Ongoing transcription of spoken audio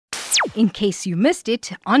in case you missed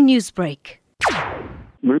it on Newsbreak.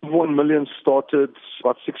 Move 1 million started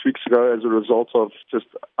about 6 weeks ago as a result of just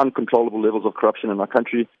uncontrollable levels of corruption in our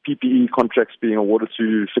country. PPE contracts being awarded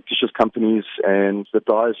to fictitious companies and the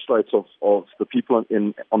dire straits of the people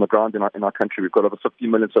on the ground in our country. We've got over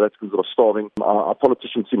 15 million South Africans that are starving. Our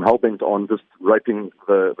politicians seem hell-bent on just raping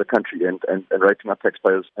the country and raping our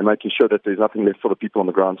taxpayers and making sure that there's nothing left for the people on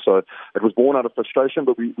the ground. So it was born out of frustration,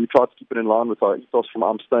 but we tried to keep it in line with our ethos from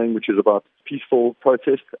I'm Staying, which is about peaceful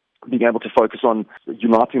protest, being able to focus on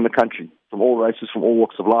uniting the country from all races, from all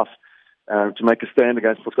walks of life, to make a stand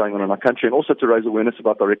against what's going on in our country, and also to raise awareness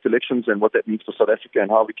about direct elections and what that means for South Africa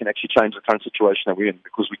and how we can actually change the current situation that we're in,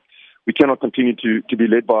 because we cannot continue to be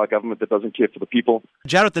led by a government that doesn't care for the people.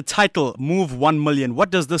 Jarette, the title, Move 1 Million,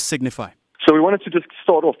 what does this signify? So we wanted to just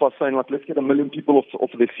start off by saying, let's get 1 million people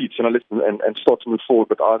off of their seats, and start to move forward.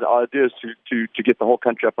 But our idea is to get the whole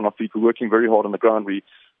country up on our feet. We're working very hard on the ground.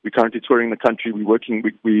 We're currently touring the country.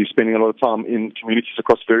 We're spending a lot of time in communities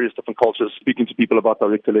across various different cultures, speaking to people about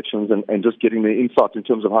direct elections and just getting their insight in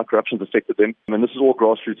terms of how corruption's affected them. And this is all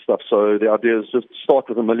grassroots stuff. So the idea is just start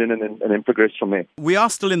with 1 million and then progress from there. We are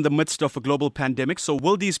still in the midst of a global pandemic. So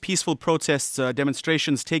will these peaceful protests,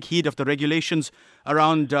 demonstrations take heed of the regulations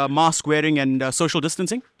around mask wearing and social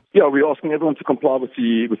distancing? Yeah, we're asking everyone to comply with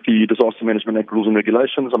the Disaster Management Act rules and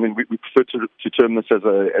regulations. I mean, we prefer to term this as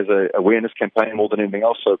a awareness campaign more than anything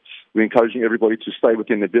else. So we're encouraging everybody to stay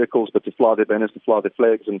within their vehicles, but to fly their banners, to fly their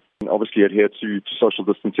flags, and obviously adhere to social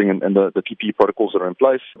distancing and the PPE protocols that are in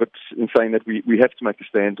place. But in saying that, we have to make a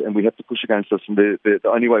stand and we have to push against this. And the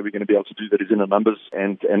only way we're going to be able to do that is in the numbers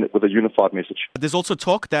and with a unified message. There's also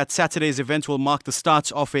talk that Saturday's event will mark the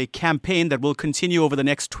start of a campaign that will continue over the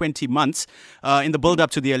next 20 months in the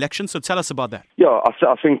build-up to the election. So tell us about that. Yeah,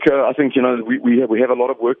 I think we have a lot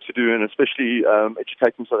of work to do, and especially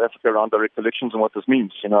educating South Africa around direct elections and what this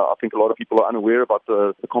means. I think a lot of people are unaware about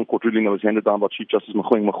the Concord ruling that was handed down by Chief Justice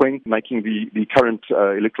Mogoeng, making the current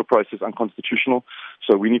electoral process unconstitutional.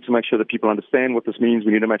 So we need to make sure that people understand what this means.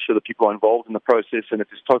 We need to make sure that people are involved in the process, and it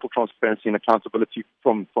is total transparency and accountability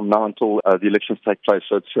from now until the elections take place.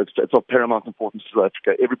 So it's of paramount importance to South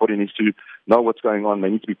Africa. Everybody needs to know what's going on. They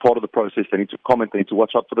need to be part of the process. They need to comment. They need to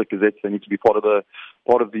watch out for the Gazette. They need to be part of the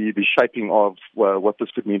shaping of what this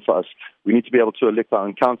could mean for us. We need to be able to elect our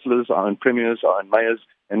own councillors, our own premiers, our own mayors,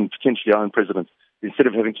 and potentially our own president. Instead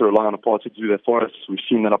of having to rely on a party to do that for us, we've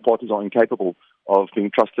seen that our parties are incapable of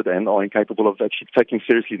being trusted and are incapable of actually taking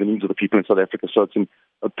seriously the needs of the people in South Africa. So it's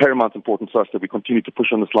of paramount importance to us that we continue to push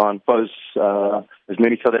on this line, pose as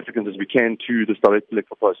many South Africans as we can to this direct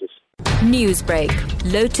electoral process. Newsbreak,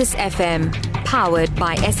 Lotus FM, powered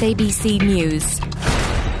by SABC News.